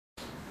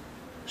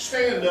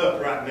Stand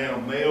up right now,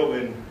 Mel,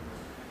 and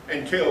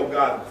tell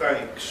God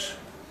thanks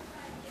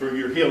for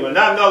your healing.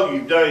 I know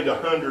you've done it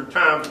 100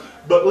 times,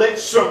 but let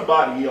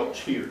somebody else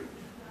hear it.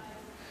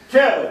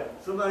 Tell it.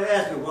 Somebody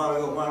asked me a while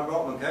ago when I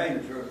brought my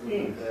cane to church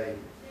one day.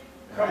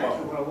 Come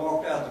on. When I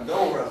walked out the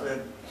door,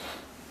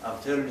 I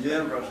was telling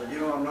Jennifer, I said,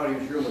 you know, I'm not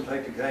even sure I'm going to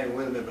take the cane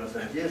with me, but I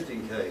said, just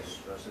in case.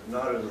 I said,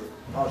 not as a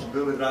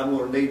possibility that I'm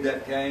going to need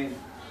that cane,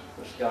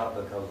 but Scott,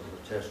 because of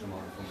the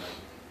testimony from me.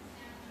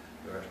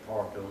 There's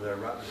parked over there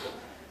right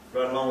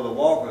along with the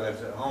walker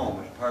that's at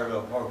home. It's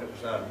parallel parked up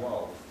beside the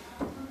wall.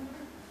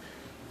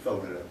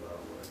 Folded up, by the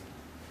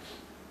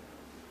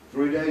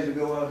way. 3 days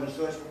ago, I was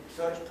in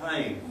such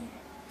pain.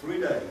 3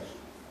 days.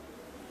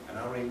 And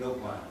I don't even know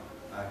why.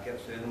 I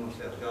kept saying to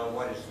myself, God,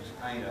 what is this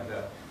pain I've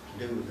got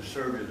to do with the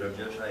surgery that I've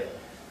just had?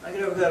 I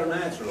never got an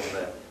answer on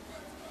that.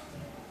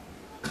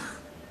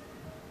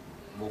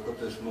 Woke up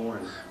this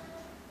morning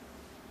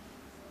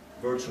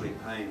virtually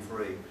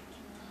pain-free.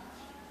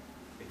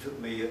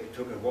 It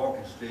took a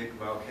walking stick,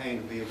 my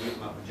cane, to be able to get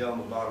my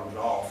pajama bottoms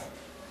off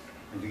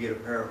and to get a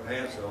pair of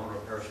pants on, or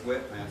a pair of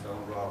sweatpants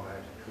on, or I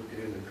had to hook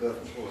it in the cuff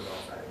and pull it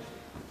off actually.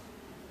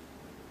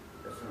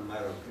 That's in a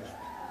matter of just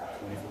about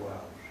 24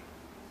 hours.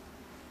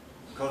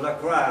 Because I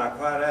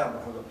cried out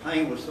because the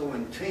pain was so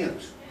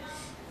intense.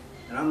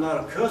 And I'm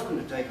not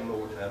accustomed to taking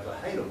lower tabs. I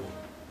hate them.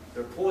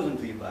 They're poison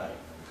to your body.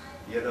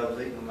 Yet I was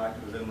eating them like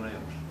it was M&Ms.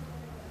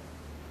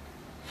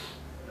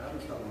 I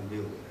just don't want to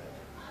deal with that.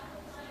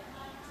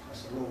 I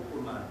said, Lord,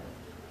 where am I?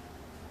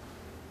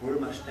 Where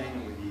am I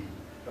standing with you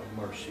of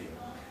mercy?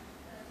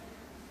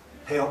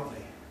 Help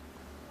me.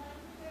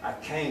 I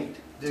can't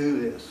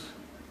do this.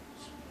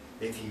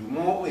 If you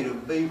want me to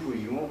be where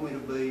you want me to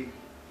be,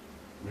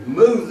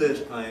 remove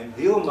this pain,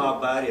 heal my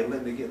body, and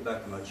let me get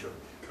back to my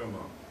church. Come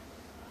on.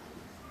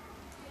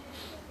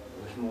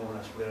 This morning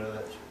I slid out of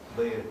that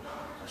bed.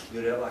 I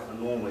slid out like I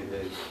normally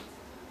do.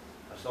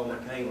 I saw my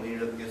cane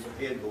leaning up against the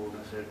headboard,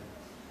 and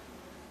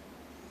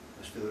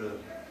I stood up.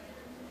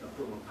 I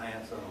put my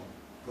pants on,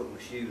 put my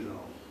shoes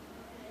on.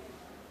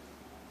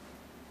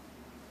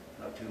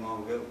 Not too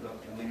long ago, not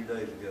too many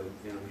days ago,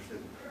 Jennifer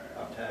said,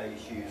 I'll tie your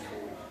shoes for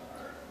you.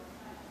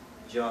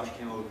 Josh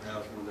came over to the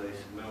house one day and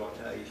said, Mel, I'll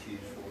tie your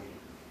shoes for you.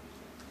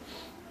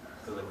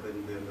 Because I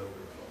couldn't bend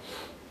over.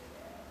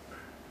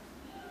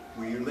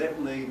 Will you let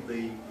me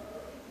be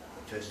a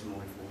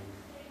testimony for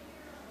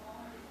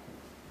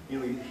you? You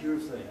know, you hear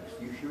things.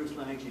 You hear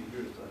things.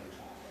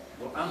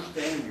 Well, I'm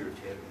standing here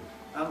telling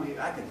you.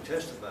 I can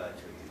testify to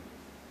you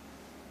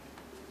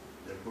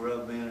that where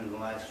I've been in the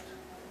last,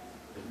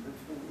 it's been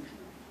 4 weeks.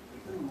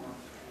 It's been a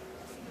month.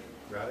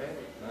 Right at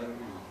it. Right at it.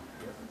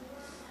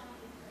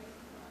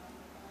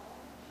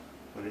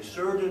 When the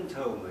surgeon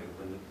told me,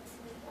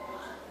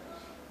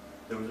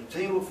 there was a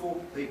team of 4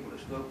 people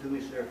that spoke to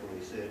me separately.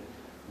 He said,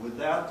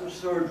 without the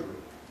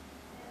surgery,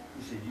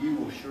 he said, you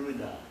will surely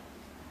die.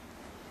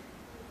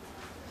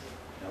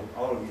 Now,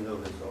 all of you know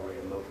this already.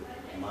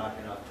 Mike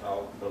and I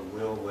talked, Brother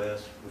Will,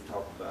 West, we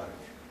talked about it.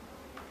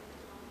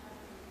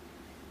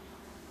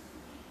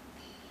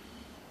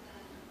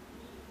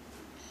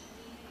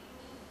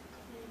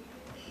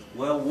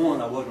 Well, 1,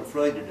 I wasn't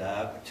afraid to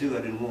die, but 2,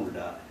 I didn't want to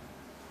die.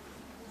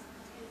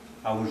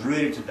 I was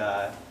ready to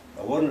die.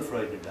 I wasn't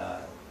afraid to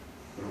die,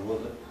 but it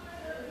wasn't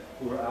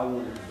where I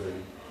wanted to be.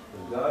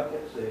 But God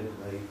kept saying to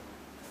me,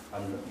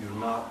 you're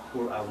not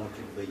where I want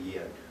you to be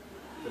yet.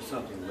 There's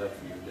something left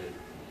for you to do.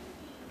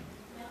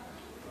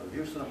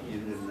 Here's something you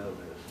didn't know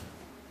this.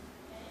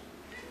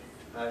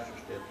 The pastor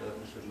stepped up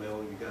and said,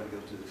 Mel, you got to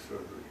go through the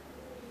surgery.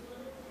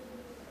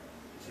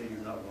 He said,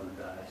 you're not going to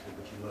die. He said,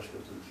 but you must go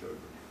through the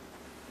surgery.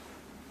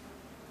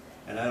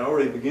 And I'd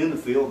already begun to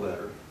feel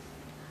better.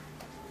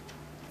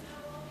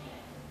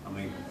 I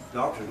mean,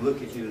 doctors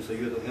look at you and say,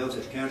 you're the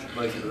healthiest cancer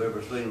patient I've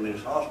ever seen in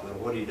this hospital.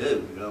 What do, you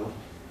know?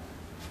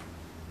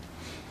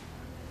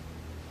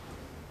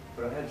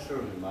 But I had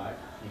surgery, Mike.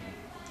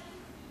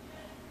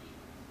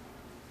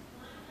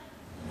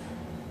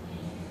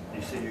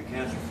 He said, you're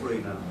cancer-free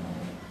now.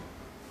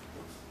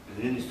 And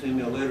then he sent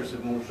me a letter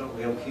saying, want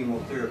something else,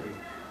 chemotherapy,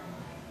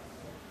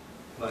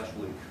 last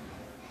week.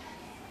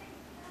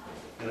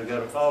 And I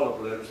got a follow-up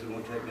letter saying,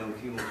 want to take me on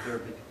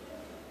chemotherapy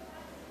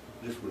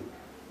this week.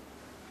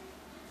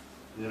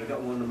 And then I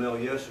got one in the mail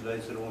yesterday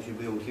that said, I want you to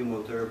be on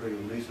chemotherapy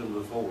on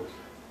December the 4th.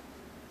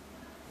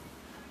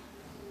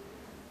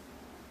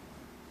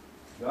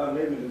 God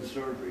led me to the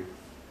surgery.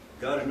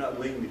 God is not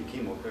leading me to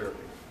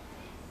chemotherapy.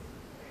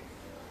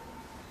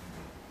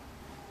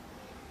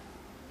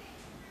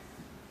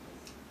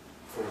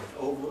 For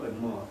over a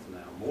month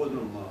now, more than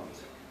a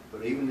month,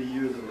 but even the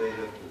year that led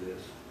up to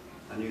this,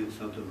 I knew that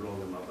something was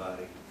wrong in my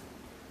body.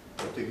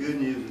 But the good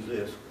news is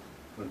this: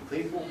 when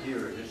people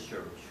here at this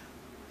church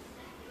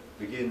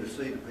begin to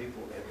see the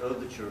people at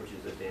other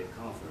churches that they have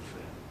confidence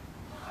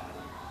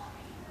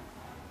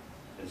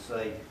in, and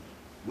say,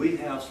 we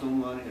have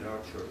someone in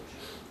our church,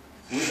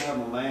 we have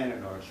a man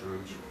in our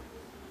church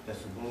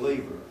that's a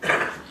believer,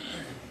 I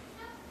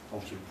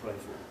want you to pray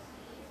for him.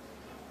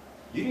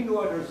 You didn't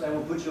go out there and say, I'm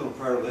going to put you on a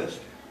prayer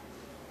list.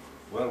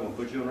 Well, I'm going to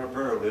put you on our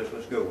prayer list.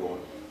 Let's go on.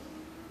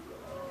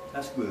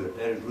 That's good.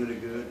 That is really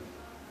good.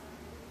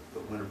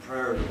 But when the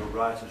prayer of a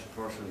righteous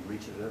person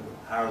reaches up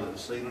higher than the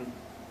ceiling,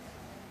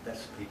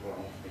 that's the people I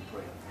want to be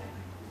praying for.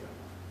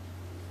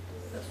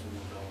 That's the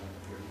ones I want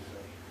to hear you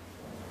say.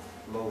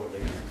 Lord,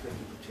 they accept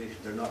the petition.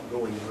 They're not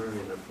going anywhere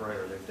in their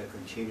prayer. They're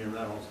continuing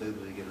right on through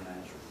till they get an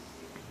answer.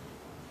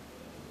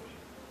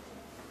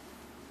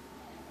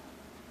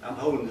 I'm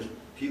holding this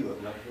pew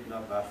up,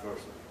 not vice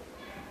versa.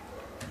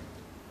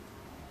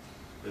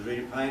 Is there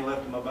any pain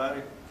left in my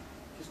body?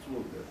 Just a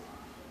little bit.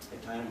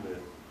 A tiny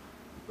bit.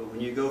 But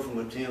when you go from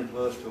a 10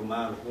 plus to a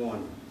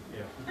 -1.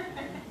 Yeah.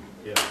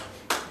 Yeah.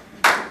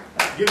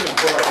 Give me a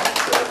prayer.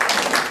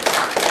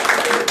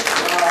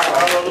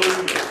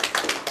 Hallelujah.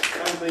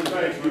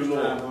 Thank you,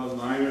 Lord.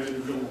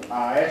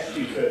 I asked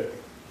you to.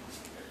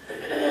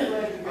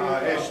 I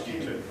asked you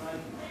to.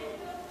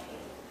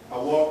 I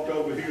walked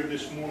over here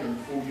this morning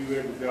before you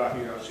ever got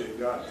here. I said,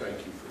 God,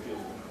 thank you for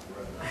healing my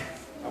brother.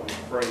 I was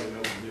praying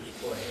over this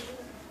place.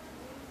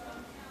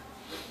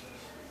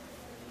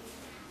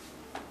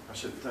 I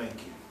said, thank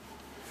you.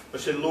 I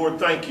said, Lord,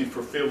 thank you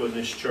for filling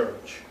this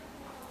church.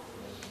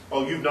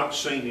 Oh, you've not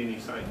seen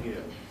anything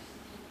yet.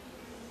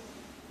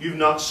 You've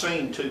not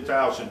seen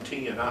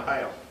 2010. I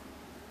have.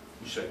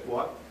 You say,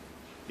 what?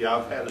 Yeah,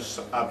 I've had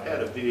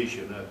a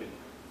vision of it.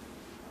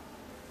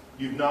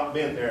 You've not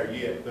been there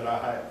yet, but I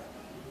have.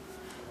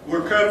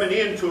 We're coming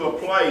into a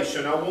place,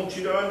 and I want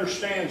you to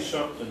understand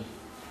something.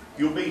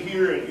 You'll be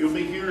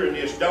hearing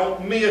this.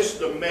 Don't miss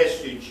the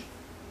message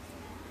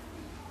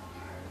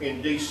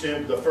in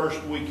December, the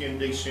first week in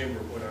December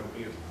when I'm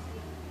here.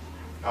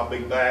 I'll be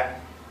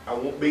back. I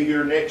won't be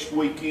here next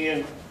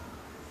weekend.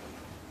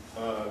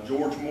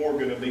 George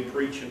Morgan will be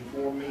preaching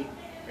for me,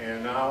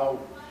 and I'll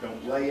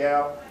don't lay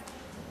out.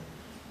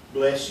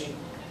 Bless him.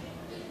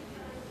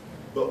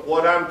 But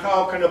what I'm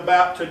talking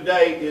about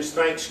today is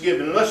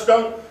Thanksgiving. Let's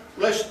don't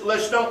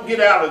get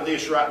out of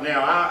this right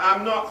now.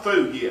 I'm not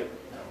through yet.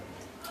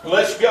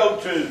 Let's go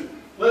to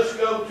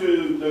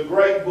the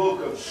great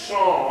book of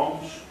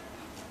Psalms.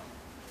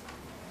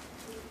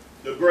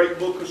 The great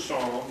book of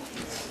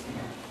Psalms.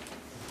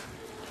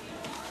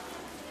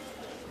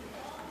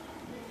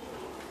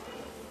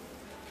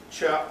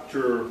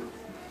 Chapter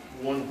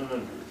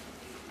 100.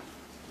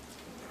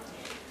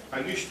 I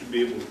used to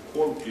be able to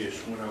quote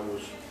this when I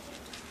was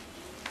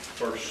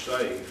first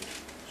saved,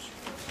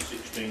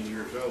 16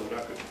 years old.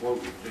 I could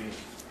quote it then.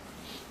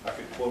 I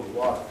could quote a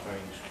lot of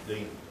things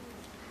then.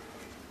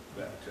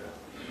 But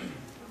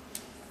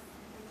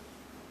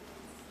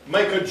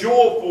make a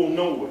joyful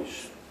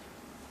noise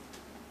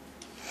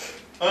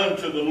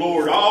unto the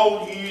Lord,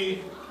 all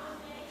ye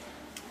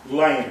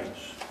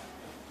lands.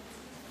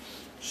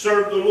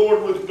 Serve the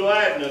Lord with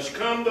gladness.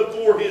 Come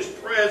before His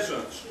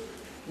presence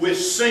with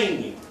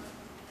singing.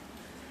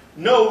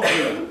 Know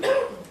ye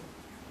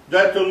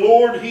that the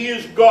Lord, He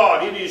is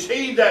God. It is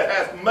He that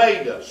hath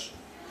made us,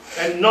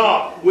 and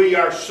not we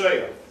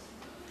ourselves.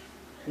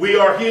 We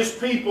are His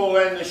people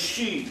and the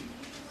sheep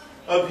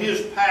of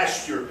His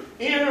pasture.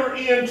 Enter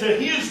into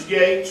His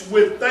gates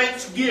with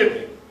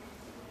thanksgiving,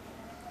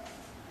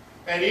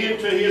 and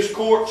into His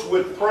courts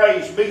with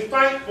praise. Be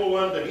thankful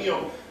unto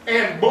Him,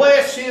 and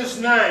bless His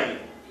name.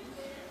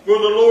 For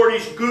the Lord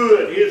is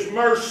good, His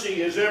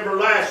mercy is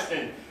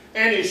everlasting,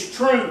 and His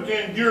truth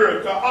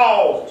endureth to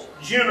all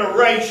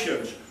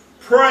generations.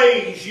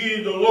 Praise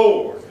ye the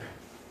Lord.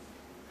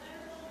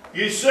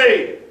 You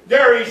see,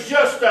 there is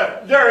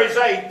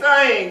a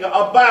thing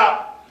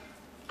about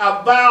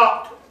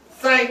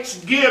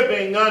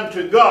thanksgiving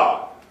unto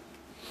God.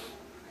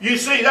 You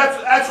see,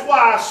 that's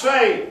why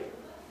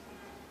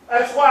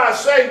I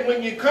say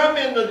when you come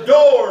in the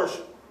doors,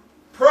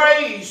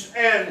 praise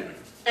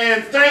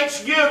and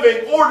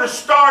thanksgiving ought to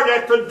start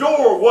at the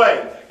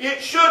doorway. I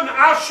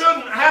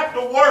shouldn't have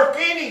to work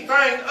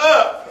anything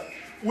up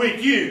with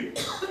you.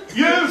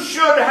 You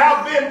should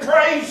have been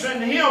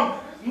praising Him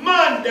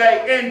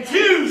Monday and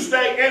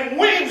Tuesday and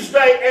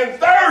Wednesday and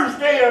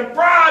Thursday and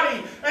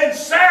Friday and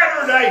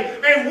Saturday.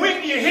 And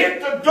when you hit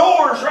the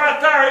doors right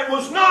there, it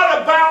was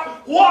not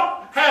about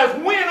what has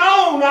went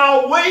on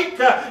all week.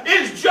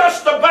 It's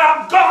just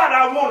about, God,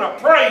 I want to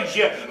praise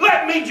you.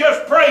 Let me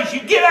just praise you.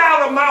 Get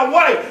out of my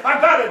way.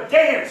 I got to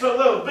dance a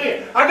little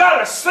bit. I got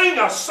to sing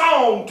a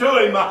song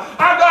to Him.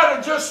 I got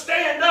to just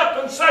stand up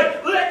and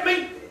say,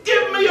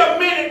 give me a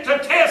minute to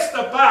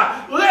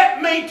testify.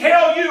 Let me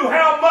tell you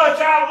how much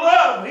I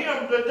love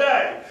Him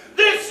today.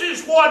 This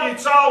is what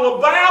it's all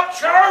about,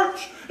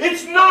 church.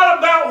 It's not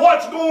about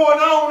what's going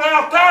on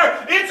out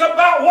there. It's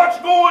about what's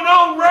going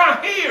on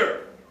right here.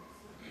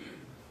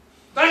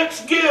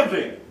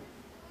 Thanksgiving.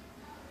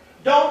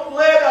 Don't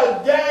let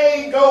a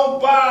day go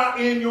by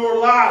in your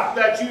life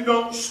that you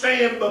don't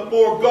stand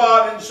before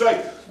God and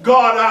say,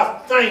 God, I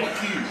thank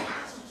you.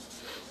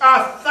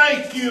 I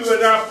thank you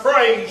and I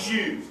praise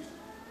you.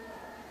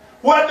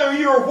 Whether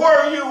you're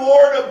where you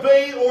ought to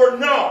be or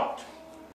not.